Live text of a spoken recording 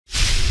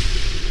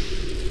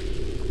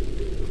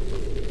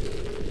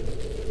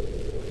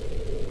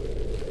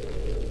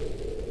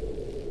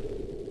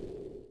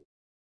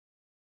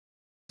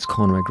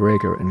Conor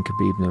McGregor and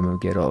Khabib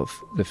Nurmagomedov,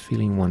 the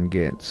feeling one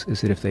gets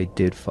is that if they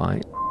did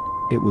fight,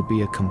 it would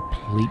be a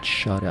complete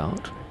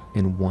shutout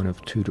in one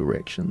of two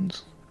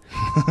directions.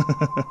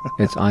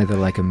 It's either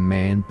like a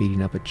man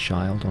beating up a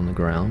child on the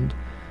ground,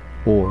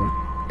 or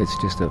it's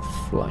just a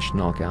flush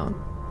knockout.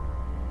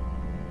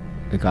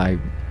 A guy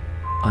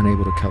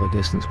unable to cover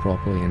distance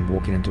properly and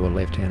walking into a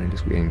left hand and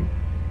just being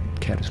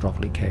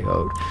catastrophically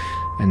KO'd.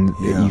 And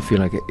you feel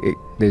like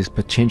there's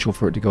potential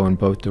for it to go in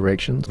both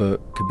directions.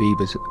 But Khabib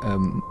is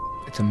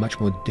it's a much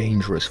more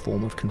dangerous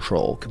form of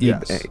control.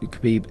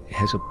 Khabib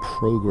has a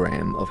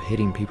program of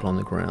hitting people on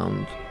the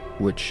ground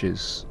which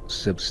is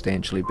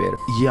substantially better.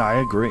 Yeah, I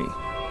agree.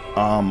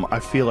 I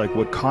feel like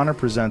what Conor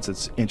presents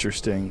that's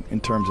interesting in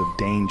terms of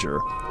danger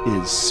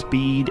is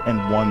speed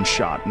and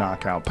one-shot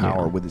knockout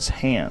power with his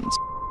hands.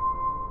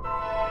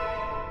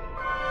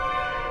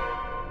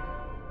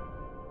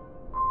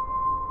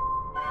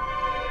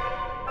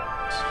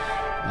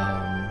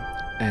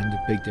 And the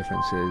big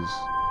difference is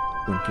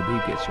when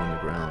Khabib gets you on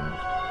the ground,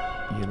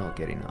 you're not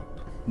getting up.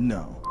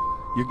 No,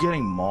 you're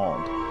getting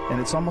mauled, and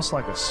it's almost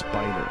like a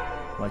spider.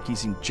 Like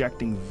he's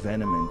injecting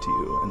venom into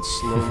you and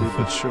slowly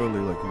but surely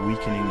like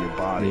weakening your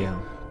body. Yeah.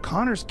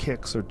 Conor's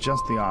kicks are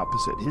just the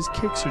opposite. His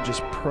kicks are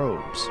just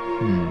probes.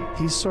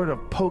 He's sort of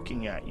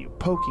poking at you,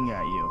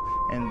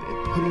 and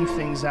putting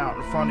things out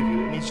in front of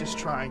you, and he's just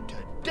trying to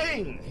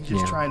ding! He's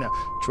just trying to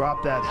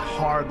drop that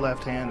hard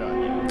left hand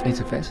on you. He's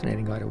a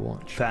fascinating guy to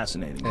watch.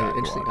 Fascinating guy to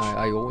Interesting. watch.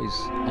 I always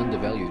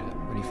undervalued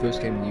him. When he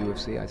first came in the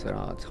UFC, I said,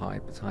 oh, it's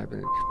hype. But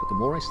the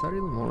more I studied,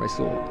 the more I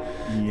saw.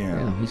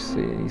 Yeah.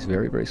 He's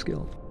very, very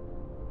skilled.